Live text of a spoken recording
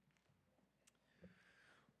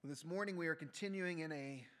Well, this morning we are continuing in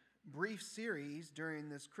a brief series during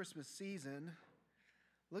this Christmas season,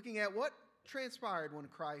 looking at what transpired when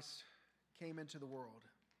Christ came into the world.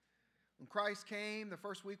 When Christ came, the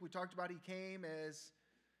first week we talked about he came as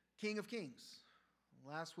King of Kings.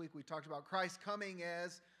 Last week we talked about Christ coming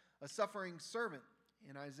as a suffering servant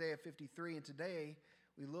in Isaiah 53, and today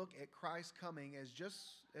we look at Christ coming as, just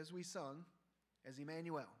as we sung, as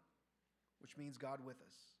Emmanuel, which means God with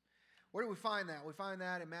us. Where do we find that? We find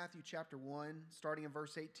that in Matthew chapter 1, starting in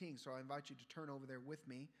verse 18. So I invite you to turn over there with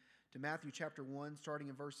me to Matthew chapter 1, starting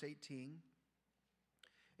in verse 18.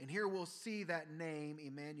 And here we'll see that name,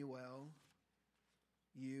 Emmanuel,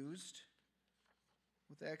 used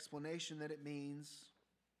with the explanation that it means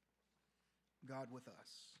God with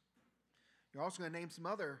us. You're also going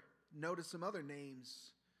to notice some other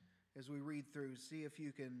names as we read through. See if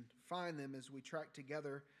you can find them as we track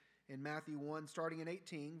together. In Matthew 1, starting in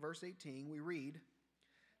 18, verse 18, we read,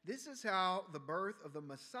 "This is how the birth of the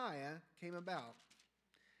Messiah came about.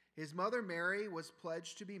 His mother Mary was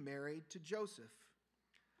pledged to be married to Joseph.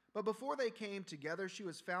 But before they came together, she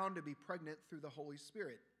was found to be pregnant through the Holy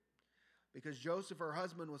Spirit. Because Joseph, her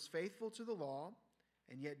husband, was faithful to the law,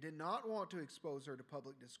 and yet did not want to expose her to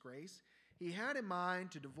public disgrace, he had in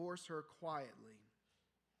mind to divorce her quietly.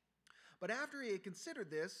 But after he had considered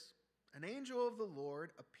this, an angel of the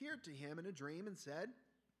Lord appeared to him in a dream and said,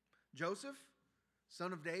 'Joseph,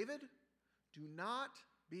 son of David, do not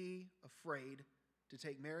be afraid to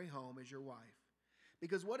take Mary home as your wife,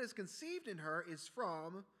 because what is conceived in her is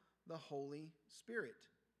from the Holy Spirit.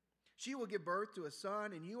 She will give birth to a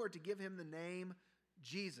son, and you are to give him the name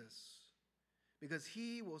Jesus, because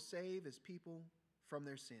he will save his people from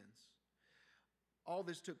their sins.' All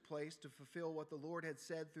this took place to fulfill what the Lord had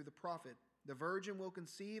said through the prophet. 'The virgin will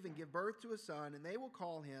conceive and give birth to a son, and they will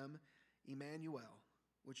call him Emmanuel,'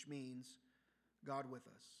 which means God with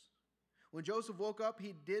us. When Joseph woke up,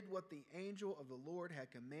 he did what the angel of the Lord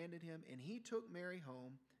had commanded him, and he took Mary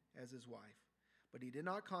home as his wife. But he did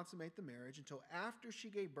not consummate the marriage until after she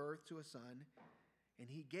gave birth to a son, and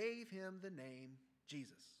he gave him the name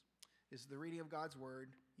Jesus." This is the reading of God's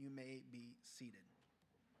word. You may be seated.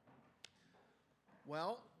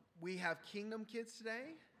 Well, we have Kingdom Kids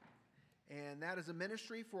today. And that is a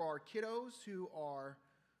ministry for our kiddos who are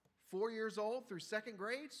 4 years old through second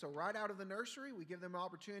grade. So right out of the nursery, we give them an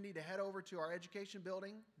opportunity to head over to our education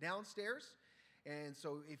building downstairs. And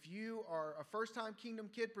so if you are a first-time Kingdom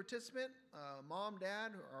Kid participant, mom,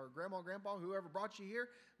 dad, or grandma, grandpa, whoever brought you here,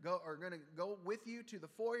 are going to go with you to the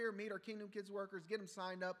foyer, meet our Kingdom Kids workers, get them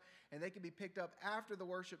signed up, and they can be picked up after the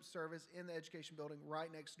worship service in the education building right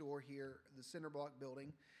next door here, the Center Block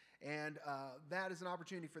building. And that is an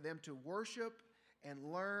opportunity for them to worship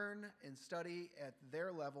and learn and study at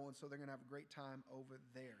their level, and so they're going to have a great time over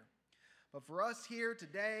there. But for us here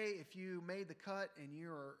today, if you made the cut and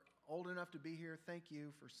you're old enough to be here, thank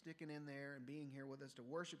you for sticking in there and being here with us to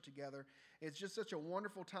worship together. It's just such a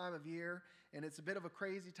wonderful time of year, and it's a bit of a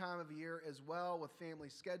crazy time of year as well with family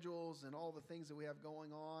schedules and all the things that we have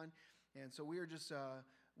going on. And so we are just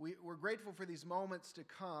we're grateful for these moments to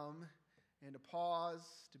come and to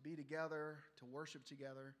pause, to be together, to worship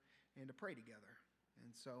together, and to pray together.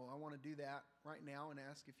 And so I want to do that right now and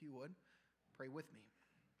ask if you would pray with me.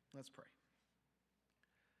 Let's pray.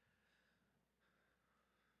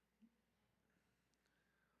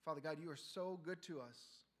 Father God, you are so good to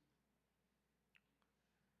us.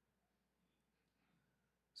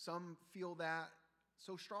 Some feel that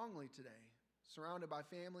so strongly today, surrounded by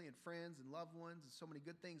family and friends and loved ones, and so many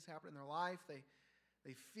good things happen in their life.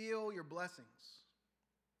 They feel your blessings.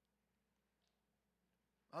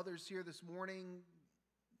 Others here this morning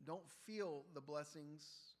don't feel the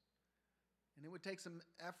blessings, and it would take some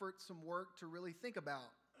effort, some work to really think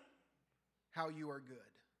about how you are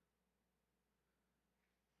good.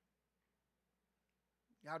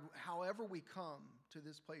 God, however we come to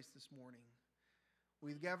this place this morning,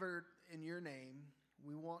 we've gathered in your name.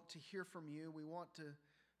 We want to hear from you. We want to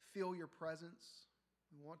feel your presence.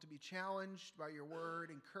 We want to be challenged by your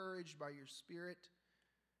word, encouraged by your spirit,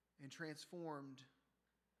 and transformed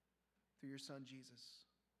through your son, Jesus.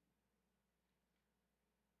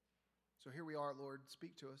 So here we are, Lord.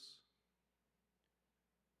 Speak to us.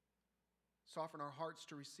 Soften our hearts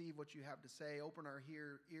to receive what you have to say. Open our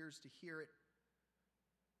ears to hear it.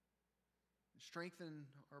 Strengthen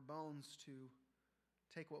our bones to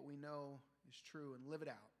take what we know is true and live it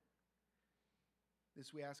out.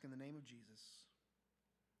 This we ask in the name of Jesus.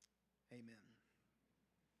 Amen.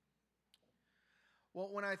 Well,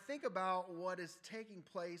 when I think about what is taking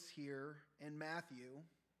place here in Matthew,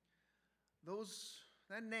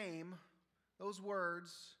 that name, those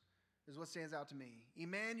words, is what stands out to me.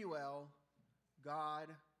 Emmanuel, God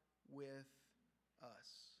with us.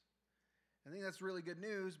 I think that's really good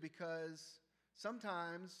news because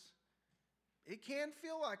sometimes it can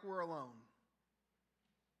feel like we're alone.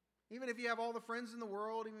 Even if you have all the friends in the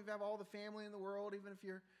world, even if you have all the family in the world, even if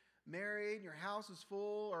you're married and your house is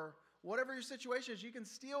full, or whatever your situation is, you can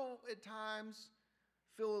still at times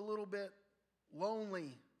feel a little bit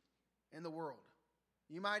lonely in the world.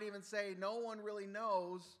 You might even say, no one really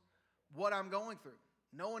knows what I'm going through.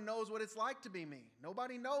 No one knows what it's like to be me.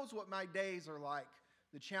 Nobody knows what my days are like,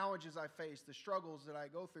 the challenges I face, the struggles that I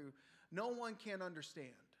go through. No one can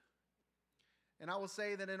understand. And I will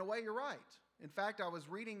say that in a way you're right. In fact, I was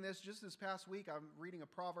reading this just this past week. I'm reading a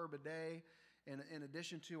proverb a day in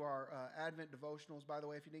addition to our Advent devotionals. By the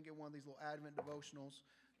way, if you didn't get one of these little Advent devotionals,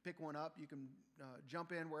 pick one up. You can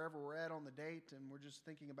jump in wherever we're at on the date, and we're just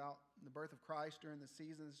thinking about the birth of Christ during the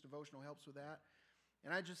season. This devotional helps with that.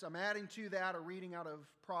 And I'm adding to that a reading out of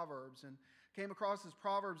Proverbs, and came across this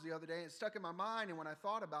Proverbs the other day, and it stuck in my mind. And when I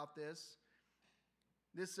thought about this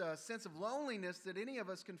sense of loneliness that any of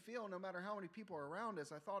us can feel no matter how many people are around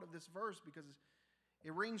us, I thought of this verse because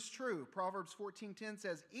it rings true. Proverbs 14:10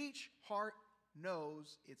 says, "Each heart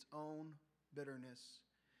knows its own bitterness,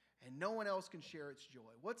 and no one else can share its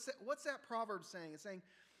joy." What's that proverb saying? It's saying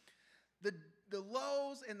the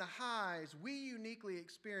lows and the highs we uniquely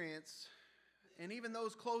experience, and even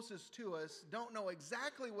those closest to us don't know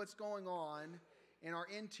exactly what's going on in our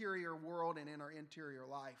interior world and in our interior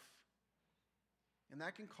life. And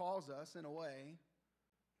that can cause us, in a way,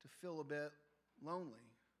 to feel a bit lonely.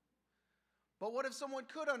 But what if someone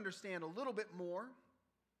could understand a little bit more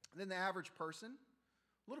than the average person?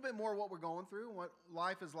 A little bit more what we're going through and what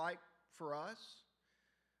life is like for us?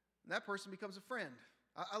 And that person becomes a friend.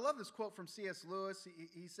 I love this quote from C.S. Lewis.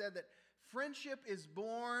 He said that friendship is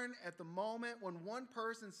born at the moment when one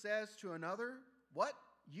person says to another, "What?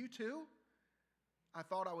 You too? I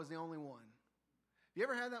thought I was the only one." Have you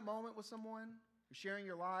ever had that moment with someone? You're sharing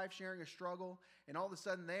your life, sharing a struggle, and all of a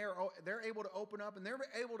sudden they're able to open up and they're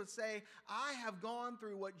able to say, "I have gone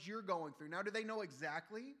through what you're going through." Now, do they know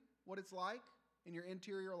exactly what it's like in your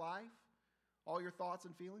interior life? All your thoughts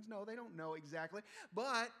and feelings? No, they don't know exactly.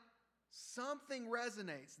 But something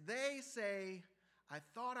resonates. They say, "I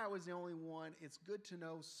thought I was the only one. It's good to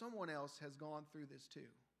know someone else has gone through this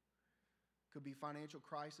too." Could be financial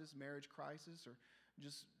crisis, marriage crisis, or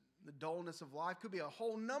just the dullness of life. Could be a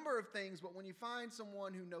whole number of things, but when you find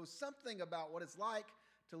someone who knows something about what it's like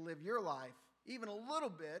to live your life, even a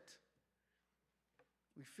little bit,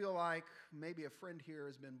 we feel like maybe a friend here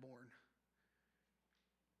has been born.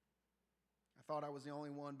 I thought I was the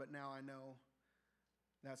only one, but now I know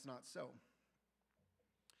that's not so.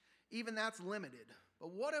 Even that's limited.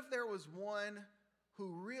 But what if there was one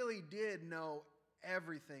who really did know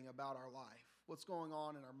everything about our life? What's going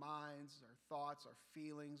on in our minds, our thoughts, our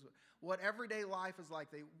feelings, what everyday life is like.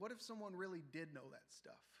 What if someone really did know that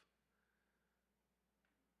stuff?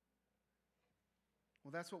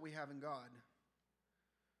 Well, that's what we have in God.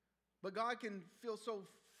 But God can feel so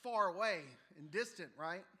far away and distant,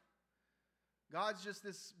 right? God's just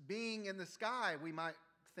this being in the sky, we might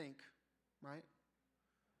think, right?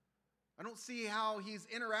 I don't see how he's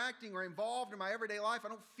interacting or involved in my everyday life. I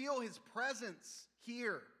don't feel his presence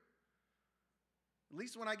here. At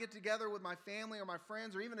least when I get together with my family or my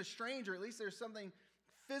friends or even a stranger, at least there's something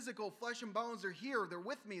physical, flesh and bones. They're here. They're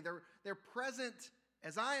with me. They're present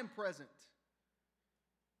as I am present.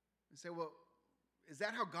 You say, well, is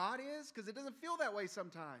that how God is? Because it doesn't feel that way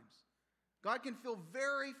sometimes. God can feel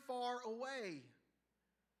very far away.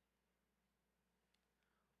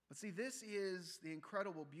 But see, this is the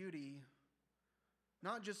incredible beauty,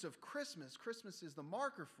 not just of Christmas. Christmas is the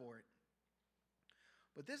marker for it.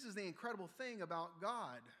 But this is the incredible thing about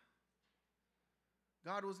God.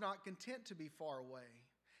 God was not content to be far away.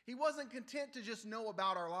 He wasn't content to just know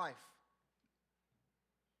about our life.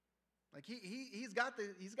 Like he's got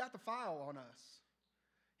the file on us.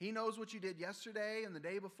 He knows what you did yesterday and the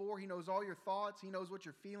day before. He knows all your thoughts. He knows what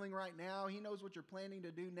you're feeling right now. He knows what you're planning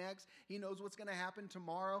to do next. He knows what's going to happen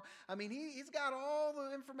tomorrow. I mean, he's got all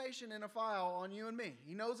the information in a file on you and me.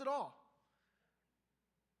 He knows it all.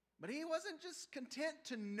 But he wasn't just content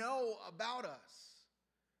to know about us.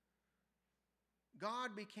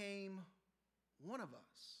 God became one of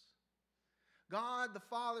us. God the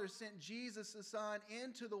Father sent Jesus the Son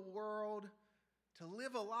into the world to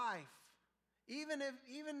live a life. Even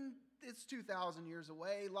it's 2,000 years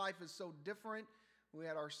away, life is so different. We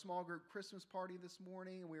had our small group Christmas party this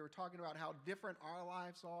morning, and we were talking about how different our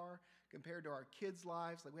lives are compared to our kids'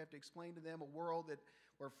 lives. Like we have to explain to them a world that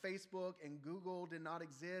where Facebook and Google did not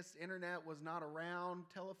exist, internet was not around,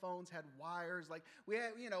 telephones had wires. Like we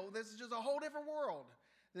had, this is just a whole different world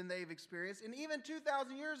than they've experienced. And even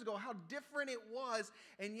 2,000 years ago, how different it was.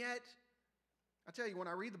 And yet, I tell you, when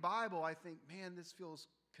I read the Bible, I think, man, this feels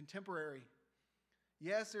contemporary.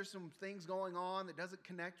 Yes, there's some things going on that doesn't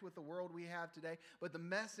connect with the world we have today, but the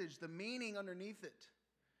message, the meaning underneath it,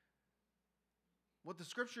 what the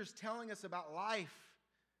Scripture is telling us about life,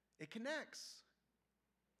 it connects.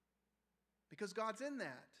 Because God's in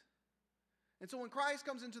that. And so when Christ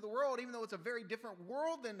comes into the world, even though it's a very different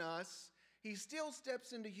world than us, he still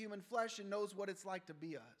steps into human flesh and knows what it's like to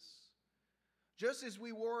be us. Just as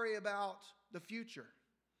we worry about the future,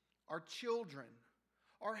 our children,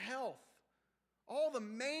 our health, all the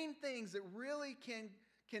main things that really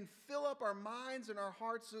can fill up our minds and our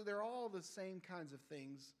hearts, so they're all the same kinds of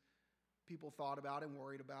things people thought about and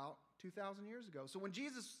worried about 2,000 years ago. So when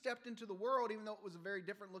Jesus stepped into the world, even though it was a very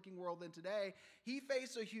different looking world than today, he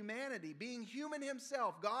faced a humanity, being human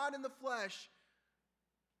himself, God in the flesh,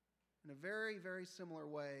 in a very, very similar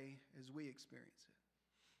way as we experience it.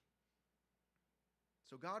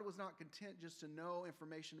 So God was not content just to know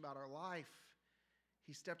information about our life.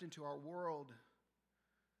 He stepped into our world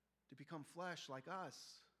to become flesh like us.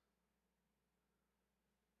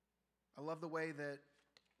 I love the way that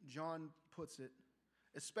John puts it,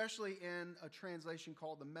 especially in a translation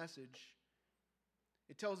called The Message.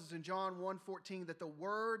 It tells us in John 1:14 that the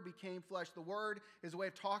Word became flesh. The Word is a way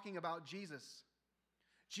of talking about Jesus.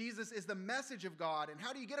 Jesus is the message of God. And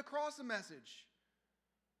how do you get across the message?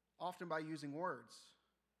 Often by using words.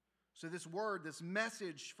 So this word, this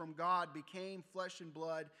message from God became flesh and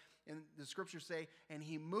blood. And the Scriptures say, and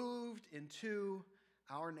he moved into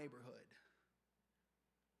our neighborhood.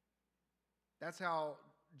 That's how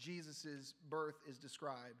Jesus' birth is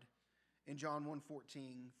described in John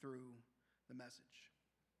 1:14 through The Message.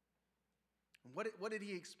 And what did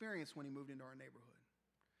he experience when he moved into our neighborhood?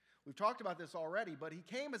 We've talked about this already, but he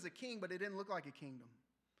came as a king, but it didn't look like a kingdom.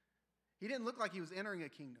 He didn't look like he was entering a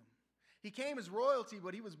kingdom. He came as royalty,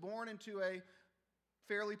 but he was born into a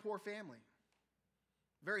fairly poor family.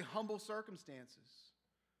 Very humble circumstances.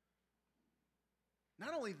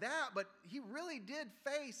 Not only that, but he really did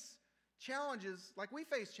face challenges like we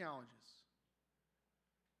face challenges.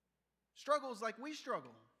 Struggles like we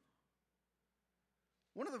struggle.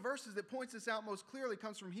 One of the verses that points this out most clearly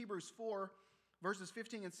comes from Hebrews 4, verses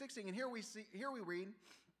 15 and 16. And here we read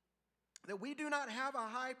that we do not have a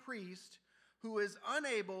high priest who is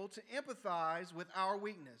unable to empathize with our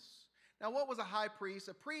weakness. Now, what was a high priest?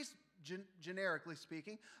 A priest, generically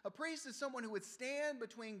speaking, a priest is someone who would stand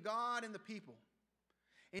between God and the people.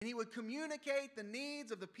 And he would communicate the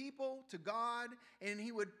needs of the people to God, and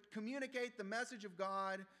he would communicate the message of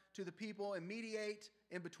God to the people and mediate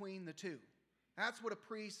in between the two. That's what a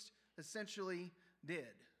priest essentially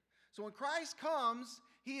did. So when Christ comes,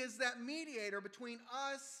 he is that mediator between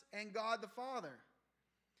us and God the Father.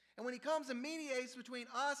 And when he comes and mediates between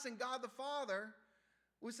us and God the Father,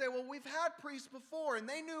 we say, well, we've had priests before, and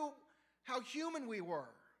they knew how human we were.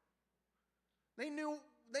 They knew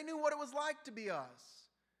what it was like to be us.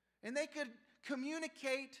 And they could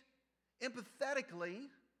communicate empathetically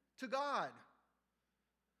to God.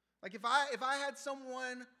 Like if I had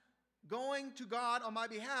someone going to God on my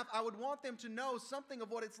behalf, I would want them to know something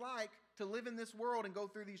of what it's like to live in this world and go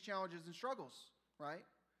through these challenges and struggles, right?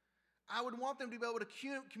 I would want them to be able to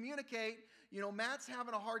communicate, Matt's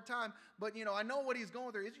having a hard time, but, I know what he's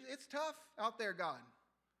going through. It's tough out there, God.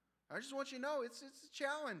 I just want you to know it's a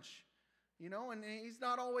challenge, and he's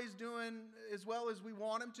not always doing as well as we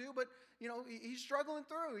want him to, but, he's struggling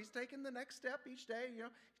through. He's taking the next step each day. He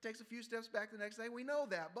takes a few steps back the next day. We know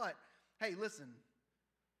that, but, hey, listen,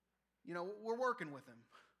 we're working with him.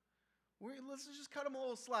 Let's just cut him a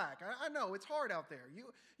little slack. I know it's hard out there.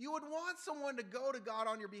 You would want someone to go to God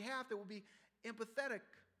on your behalf that would be empathetic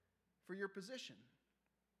for your position.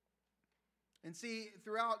 And see,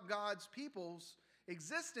 throughout God's people's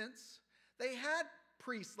existence, they had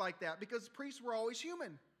priests like that because priests were always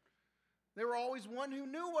human. They were always one who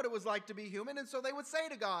knew what it was like to be human, and so they would say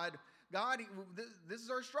to God, this is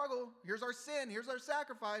our struggle. Here's our sin. Here's our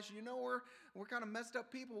sacrifice. We're kind of messed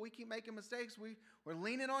up people. We keep making mistakes. We're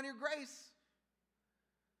leaning on your grace.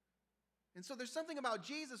 And so there's something about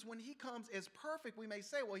Jesus when he comes as perfect. We may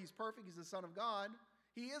say, well, he's perfect. He's the Son of God.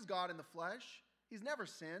 He is God in the flesh. He's never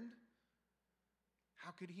sinned.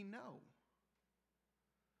 How could he know?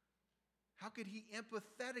 How could he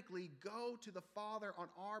empathetically go to the Father on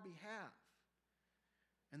our behalf?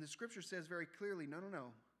 And the Scripture says very clearly, no.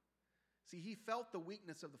 See, he felt the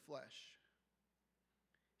weakness of the flesh.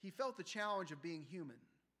 He felt the challenge of being human.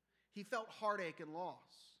 He felt heartache and loss.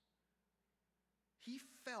 He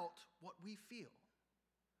felt what we feel.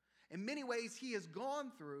 In many ways, he has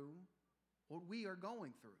gone through what we are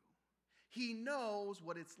going through. He knows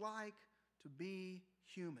what it's like to be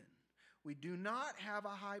human. We do not have a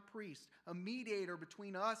high priest, a mediator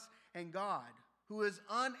between us and God, who is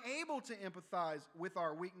unable to empathize with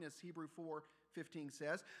our weakness, Hebrews 4:15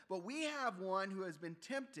 says. But we have one who has been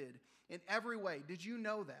tempted in every way. Did you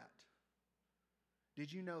know that?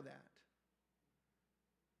 Did you know that?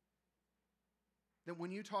 That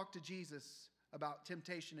when you talk to Jesus about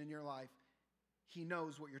temptation in your life, he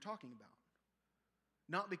knows what you're talking about.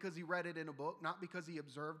 Not because he read it in a book, not because he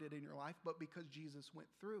observed it in your life, but because Jesus went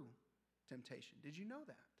through temptation. Did you know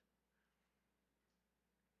that?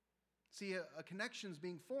 See, a connection's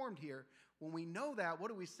being formed here. When we know that, what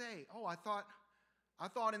do we say? Oh, I thought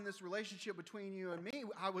in this relationship between you and me,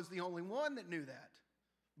 I was the only one that knew that.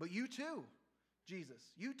 But you too,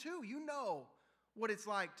 Jesus, you too, you know what it's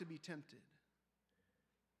like to be tempted.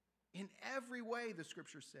 In every way, the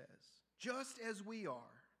scripture says, just as we are.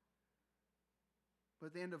 But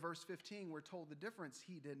at the end of verse 15, we're told the difference.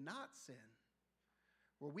 He did not sin.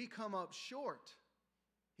 Where we come up short,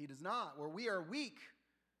 he does not. Where we are weak,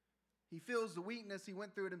 he feels the weakness. He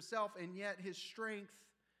went through it himself, and yet his strength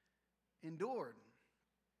endured.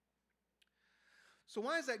 So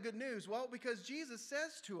why is that good news? Well, because Jesus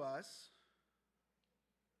says to us,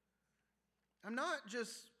 I'm not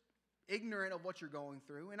just ignorant of what you're going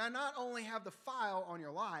through, and I not only have the file on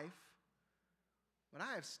your life, but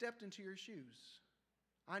I have stepped into your shoes.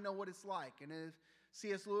 I know what it's like. And if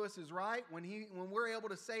C.S. Lewis is right, when we're able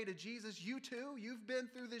to say to Jesus, you too, you've been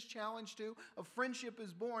through this challenge too, a friendship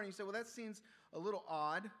is born. He said, well, that seems a little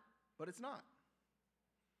odd, but it's not.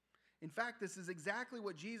 In fact, this is exactly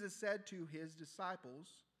what Jesus said to his disciples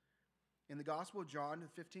in the Gospel of John,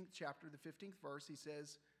 the 15th chapter, the 15th verse. He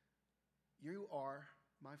says, you are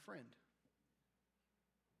my friend.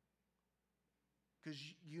 Because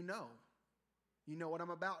you know what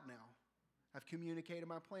I'm about now. I've communicated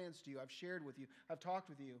my plans to you. I've shared with you. I've talked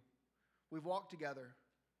with you. We've walked together.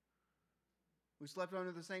 We've slept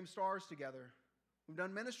under the same stars together. We've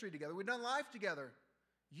done ministry together. We've done life together.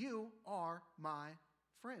 You are my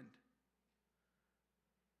friend.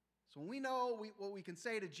 So when we know what we can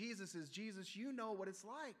say to Jesus is, Jesus, you know what it's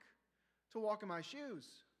like to walk in my shoes.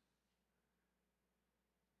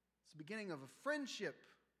 It's the beginning of a friendship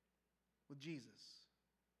with Jesus.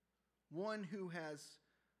 One who has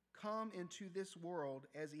come into this world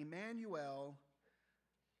as Emmanuel,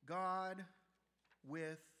 God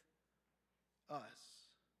with us.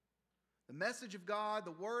 The message of God,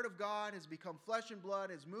 the Word of God has become flesh and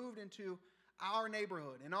blood, has moved into our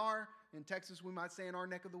neighborhood. In Texas, we might say in our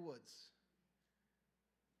neck of the woods.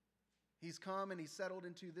 He's come and he's settled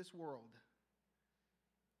into this world.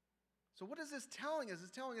 So what is this telling us?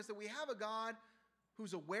 It's telling us that we have a God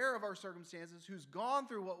who's aware of our circumstances, who's gone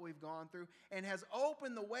through what we've gone through, and has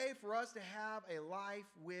opened the way for us to have a life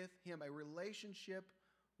with him, a relationship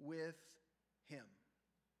with him,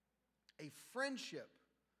 a friendship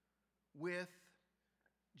with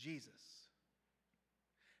Jesus.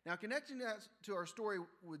 Now, connecting that to our story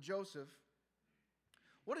with Joseph,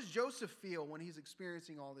 what does Joseph feel when he's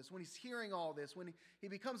experiencing all this, when he's hearing all this, when he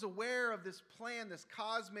becomes aware of this plan, this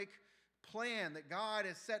cosmic plan that God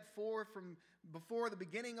has set forth from before the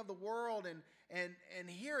beginning of the world, and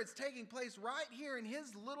here it's taking place right here in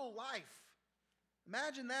his little life.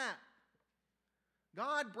 Imagine that.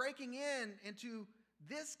 God breaking into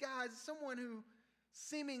this guy, someone who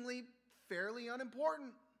seemingly fairly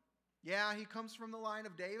unimportant. Yeah, he comes from the line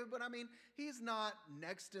of David, but I mean, he's not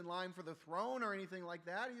next in line for the throne or anything like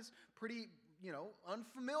that. He's pretty,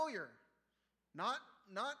 unfamiliar. Not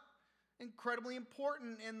incredibly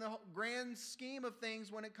important in the grand scheme of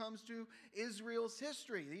things when it comes to Israel's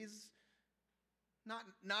history. He's not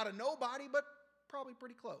a nobody, but probably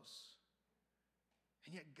pretty close.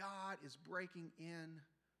 And yet God is breaking in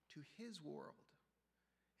to his world,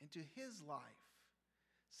 into his life,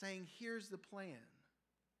 saying, here's the plan.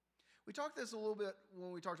 We talked this a little bit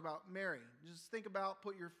when we talked about Mary. Just think about,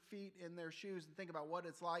 put your feet in their shoes and think about what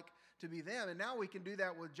it's like to be them. And now we can do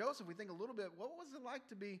that with Joseph. We think a little bit, what was it like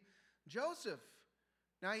to be Joseph?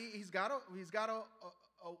 Now he's got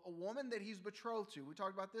a woman that he's betrothed to. We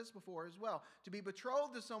talked about this before as well. To be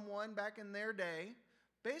betrothed to someone back in their day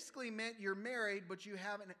basically meant you're married, but you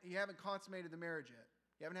haven't consummated the marriage yet.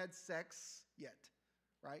 You haven't had sex yet,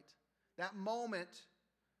 right? That moment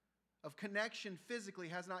of connection physically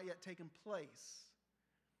has not yet taken place.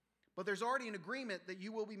 But there's already an agreement that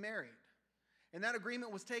you will be married. And that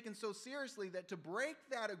agreement was taken so seriously that to break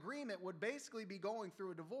that agreement would basically be going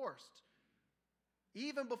through a divorce.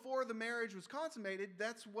 even before the marriage was consummated,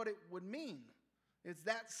 that's what it would mean. It's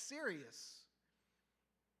that serious.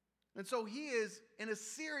 And so he is in a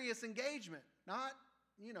serious engagement, not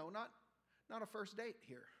a first date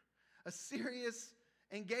here. A serious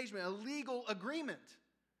engagement, a legal agreement,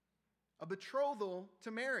 a betrothal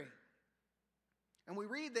to marry. And we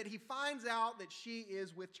read that he finds out that she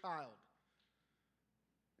is with child.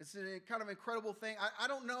 It's a kind of incredible thing. I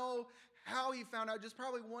don't know how he found out. Just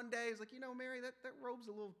probably one day he's like, Mary, that robe's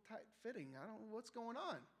a little tight fitting. I don't know what's going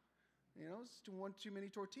on. It's one too many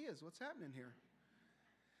tortillas. What's happening here?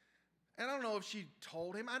 And I don't know if she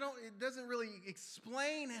told him. It doesn't really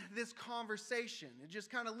explain this conversation. It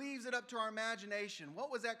just kind of leaves it up to our imagination.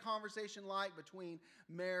 What was that conversation like between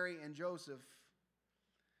Mary and Joseph?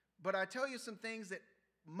 But I tell you some things that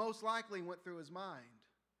most likely went through his mind.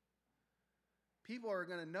 People are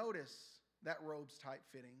going to notice that robe's tight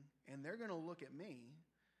fitting, and they're going to look at me,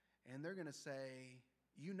 and they're going to say,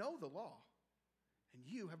 you know the law, and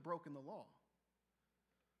you have broken the law.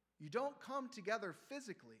 You don't come together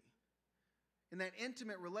physically in that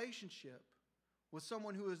intimate relationship with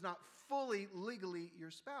someone who is not fully legally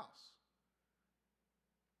your spouse.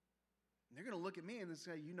 And they're going to look at me and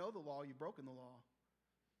say, you know the law, you've broken the law.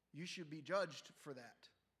 You should be judged for that.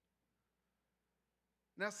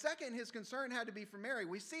 Now, second, his concern had to be for Mary.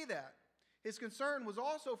 We see that. His concern was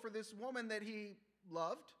also for this woman that he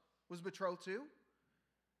loved, was betrothed to.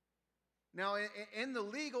 Now, in the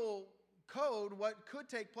legal code, what could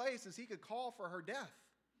take place is he could call for her death.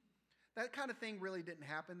 That kind of thing really didn't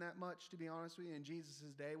happen that much, to be honest with you. In Jesus'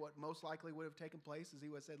 day, what most likely would have taken place is he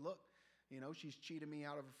would have said, look, she's cheated me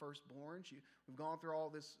out of her firstborn. We've gone through all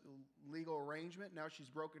this legal arrangement. Now she's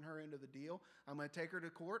broken her into the deal. I'm going to take her to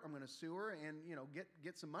court. I'm going to sue her and,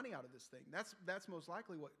 get some money out of this thing. That's most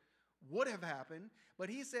likely what would have happened. But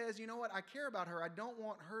he says, you know what? I care about her. I don't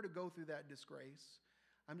want her to go through that disgrace.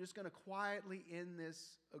 I'm just going to quietly end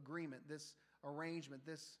this agreement, this arrangement,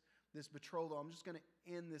 this betrothal. I'm just going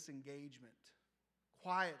to end this engagement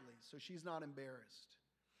quietly so she's not embarrassed.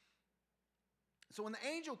 So when the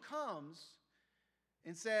angel comes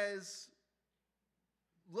and says,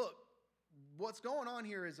 look, what's going on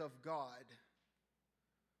here is of God.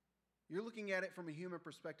 You're looking at it from a human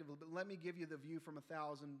perspective, but let me give you the view from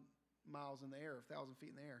 1,000 miles in the air, 1,000 feet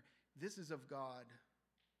in the air. This is of God.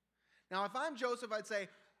 Now, if I'm Joseph, I'd say,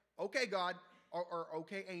 okay, God, or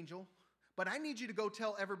okay, angel, but I need you to go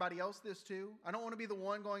tell everybody else this too. I don't want to be the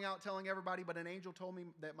one going out telling everybody, but an angel told me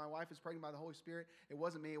that my wife is pregnant by the Holy Spirit. It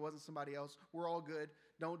wasn't me. It wasn't somebody else. We're all good.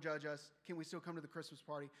 Don't judge us. Can we still come to the Christmas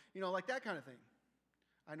party? Like that kind of thing.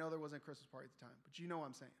 I know there wasn't a Christmas party at the time, but you know what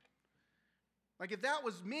I'm saying. Like if that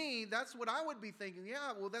was me, that's what I would be thinking.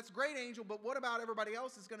 Yeah, well, that's great, angel, but what about everybody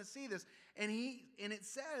else that's going to see this? And it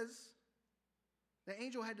says, the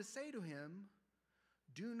angel had to say to him,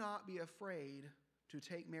 do not be afraid to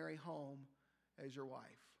take Mary home as your wife.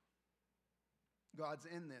 God's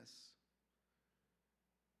in this.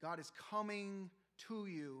 God is coming to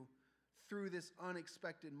you through this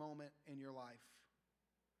unexpected moment in your life.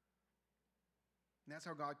 And that's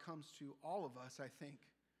how God comes to all of us, I think,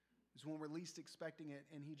 is when we're least expecting it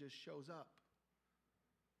and he just shows up.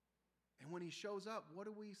 And when he shows up, what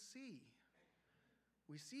do we see?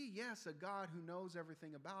 We see, yes, a God who knows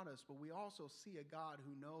everything about us, but we also see a God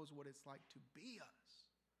who knows what it's like to be us.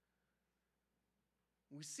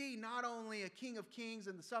 We see not only a King of Kings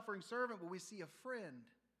and the suffering servant, but we see a friend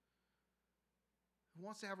who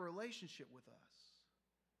wants to have a relationship with us.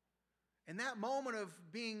 And that moment of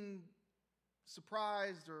being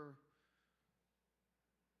surprised or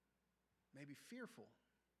maybe fearful,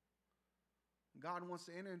 God wants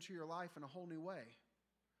to enter into your life in a whole new way.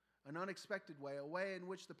 An unexpected way, a way in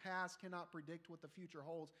which the past cannot predict what the future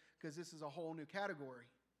holds, because this is a whole new category.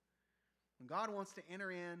 And God wants to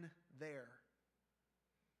enter in there.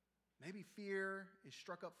 Maybe fear is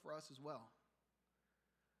struck up for us as well.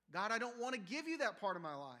 God, I don't want to give you that part of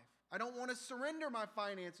my life. I don't want to surrender my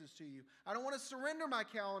finances to you. I don't want to surrender my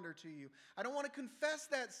calendar to you. I don't want to confess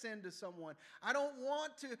that sin to someone. I don't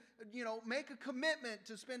want to, make a commitment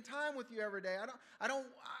to spend time with you every day.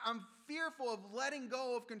 I'm fearful of letting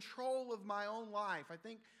go of control of my own life. I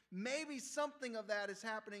think maybe something of that is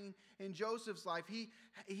happening in Joseph's life.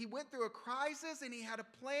 He went through a crisis and he had a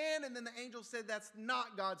plan, and then the angel said that's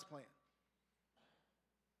not God's plan.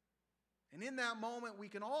 And in that moment, we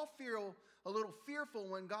can all feel a little fearful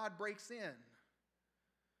when God breaks in.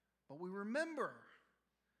 But we remember,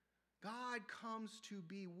 God comes to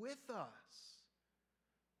be with us,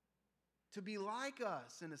 to be like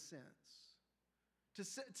us in a sense, to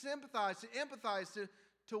sympathize, to empathize,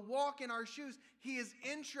 to walk in our shoes. He is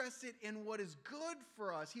interested in what is good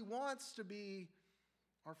for us. He wants to be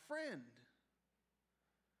our friend.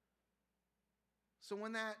 So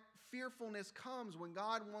when that fearfulness comes, when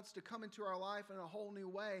God wants to come into our life in a whole new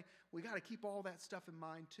way, we got to keep all that stuff in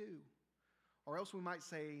mind too. Or else we might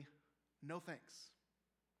say, no thanks.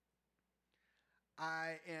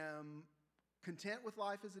 I am content with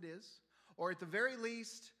life as it is, or at the very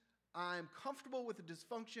least, I'm comfortable with the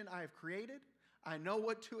dysfunction I have created. I know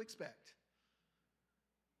what to expect.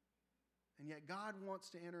 And yet God wants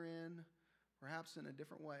to enter in, perhaps in a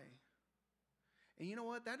different way. And you know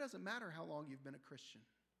what? That doesn't matter how long you've been a Christian.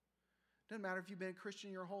 It doesn't matter if you've been a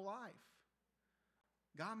Christian your whole life.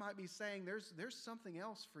 God might be saying, there's something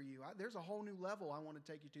else for you. There's a whole new level I want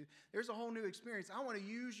to take you to. There's a whole new experience. I want to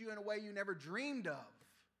use you in a way you never dreamed of.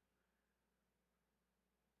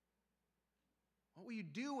 What will you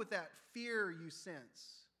do with that fear you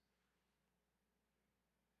sense?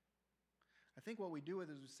 I think what we do with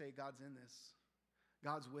it is we say, God's in this.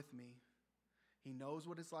 God's with me. He knows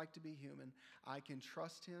what it's like to be human. I can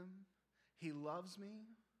trust him. He loves me.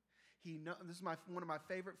 This is one of my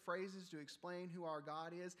favorite phrases to explain who our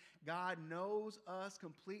God is. God knows us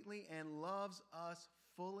completely and loves us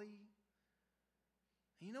fully.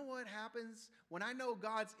 And you know what happens when I know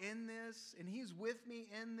God's in this and he's with me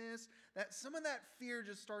in this? That some of that fear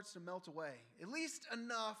just starts to melt away. At least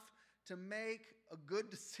enough to make a good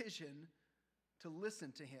decision to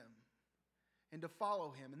listen to him and to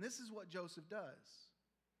follow him. And this is what Joseph does.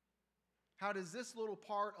 How does this little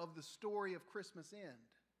part of the story of Christmas end?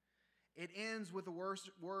 It ends with the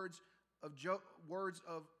words of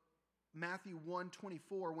Matthew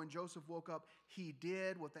 1:24. When Joseph woke up, he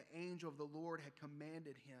did what the angel of the Lord had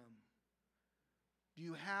commanded him. Do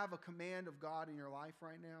you have a command of God in your life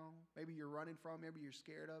right now? Maybe you're running from it. Maybe you're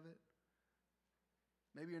scared of it.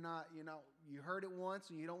 Maybe you're not, you heard it once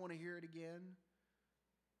and you don't want to hear it again.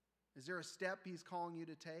 Is there a step he's calling you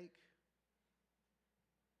to take?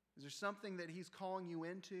 Is there something that he's calling you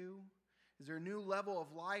into? Is there a new level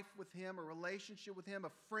of life with him, a relationship with him,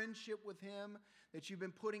 a friendship with him that you've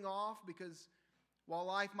been putting off because while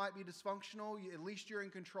life might be dysfunctional, at least you're in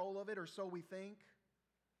control of it, or so we think?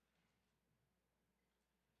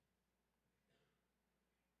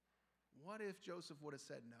 What if Joseph would have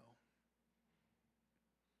said no?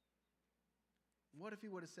 What if he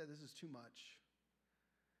would have said, this is too much?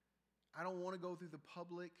 I don't want to go through the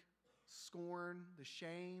public scorn, the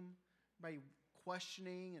shame, by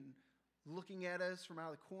questioning and looking at us from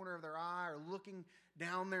out of the corner of their eye or looking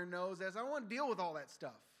down their nose at us. I don't want to deal with all that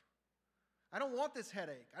stuff. I don't want this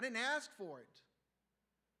headache. I didn't ask for it.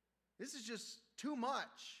 This is just too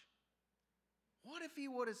much. What if he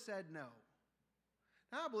would have said no?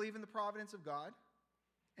 Now, I believe in the providence of God,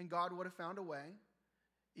 and God would have found a way,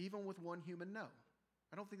 even with one human no.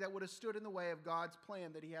 I don't think that would have stood in the way of God's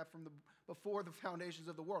plan that he had from before the foundations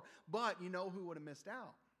of the world. But you know who would have missed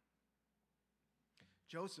out?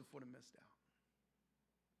 Joseph would have missed out.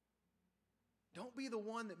 Don't be the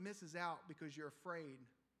one that misses out because you're afraid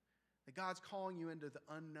that God's calling you into the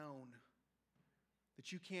unknown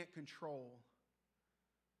that you can't control.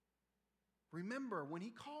 Remember, when he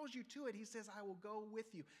calls you to it, he says, I will go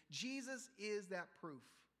with you. Jesus is that proof.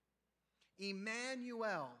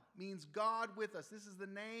 Emmanuel means God with us. This is the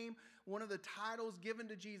name, one of the titles given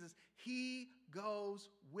to Jesus. He goes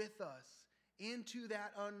with us into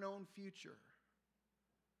that unknown future.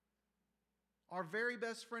 Our very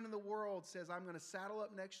best friend in the world says, I'm going to saddle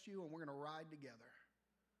up next to you and we're going to ride together.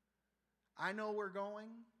 I know we're going.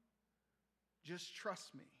 Just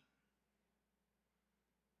trust me.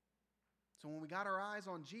 So when we got our eyes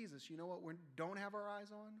on Jesus, you know what we don't have our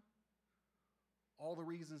eyes on? All the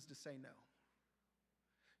reasons to say no.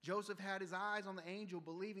 Joseph had his eyes on the angel,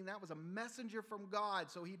 believing that was a messenger from God,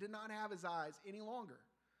 so he did not have his eyes any longer.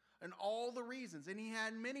 And all the reasons, and he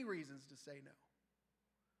had many reasons to say no.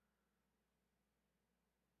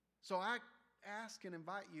 So I ask and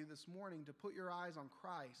invite you this morning to put your eyes on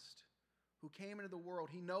Christ, who came into the world.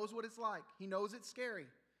 He knows what it's like. He knows it's scary.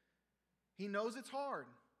 He knows it's hard.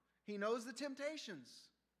 He knows the temptations.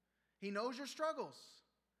 He knows your struggles.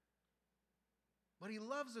 But he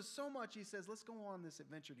loves us so much, he says, let's go on this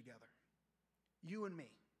adventure together. You and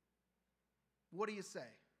me. What do you say?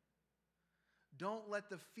 Don't let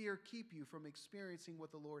the fear keep you from experiencing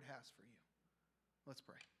what the Lord has for you. Let's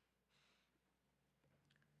pray.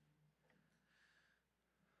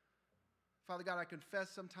 Father God, I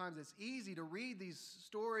confess sometimes it's easy to read these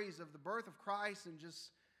stories of the birth of Christ and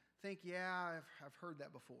just think, yeah, I've heard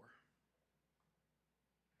that before.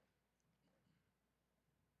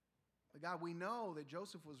 But God, we know that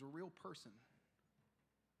Joseph was a real person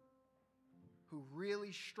who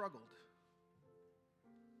really struggled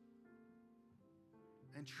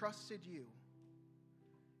and trusted you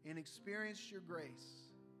and experienced your grace.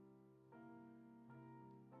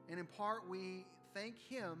 And in part, we thank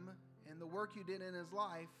Him and the work you did in His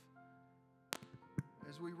life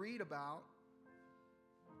as we read about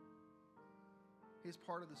His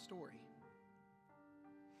part of the story.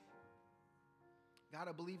 God,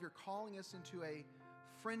 I believe You're calling us into a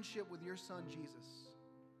friendship with Your Son, Jesus.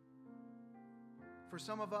 For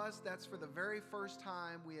some of us, that's for the very first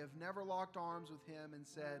time. We have never locked arms with Him and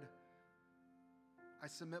said, I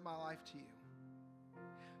submit my life to You.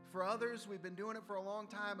 For others, we've been doing it for a long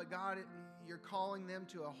time, but God, You're calling them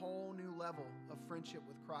to a whole new level of friendship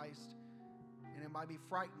with Christ, and it might be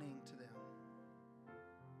frightening to them.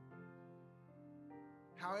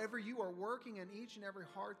 However you are working in each and every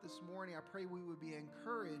heart this morning, I pray we would be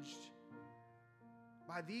encouraged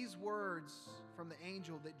by these words from the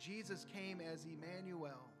angel that Jesus came as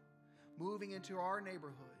Emmanuel, moving into our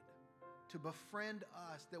neighborhood to befriend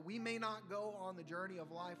us, that we may not go on the journey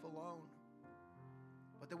of life alone,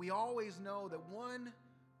 but that we always know that one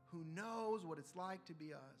who knows what it's like to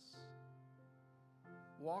be us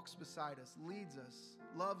walks beside us, leads us,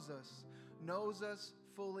 loves us, knows us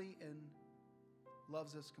fully, and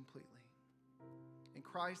loves us completely. In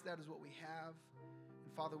Christ, that is what we have.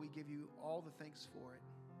 And Father, we give You all the thanks for it.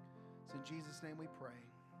 It's in Jesus' name we pray.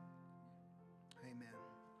 Amen.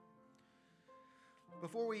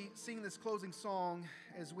 Before we sing this closing song,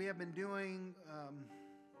 as we have been doing,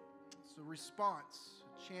 it's a response,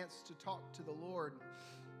 a chance to talk to the Lord,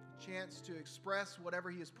 a chance to express whatever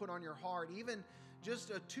He has put on your heart, even just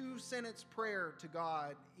a 2-sentence prayer to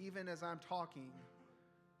God, even as I'm talking,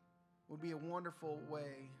 would be a wonderful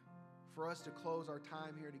way for us to close our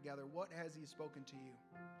time here together. What has He spoken to you?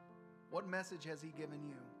 What message has He given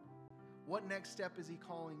you? What next step is He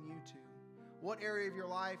calling you to? What area of your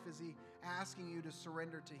life is He asking you to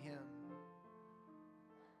surrender to Him?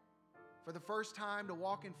 For the first time, to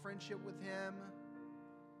walk in friendship with Him,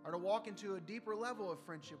 or to walk into a deeper level of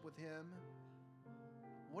friendship with Him,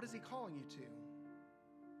 what is He calling you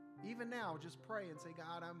to? Even now, just pray and say,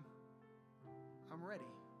 God, I'm ready.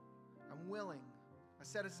 I'm willing. I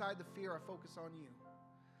set aside the fear. I focus on You.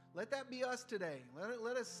 Let that be us today.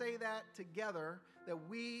 Let us say that together, that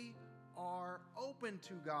we are open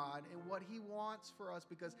to God and what He wants for us,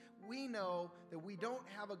 because we know that we don't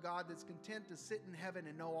have a God that's content to sit in heaven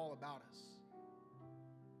and know all about us,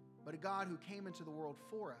 but a God who came into the world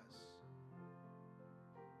for us.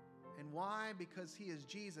 And why? Because He is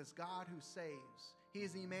Jesus, God who saves. He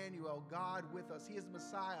is Emmanuel, God with us. He is the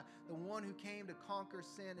Messiah, the one who came to conquer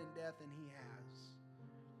sin and death, and He has.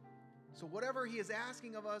 So whatever He is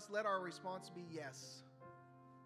asking of us, let our response be yes.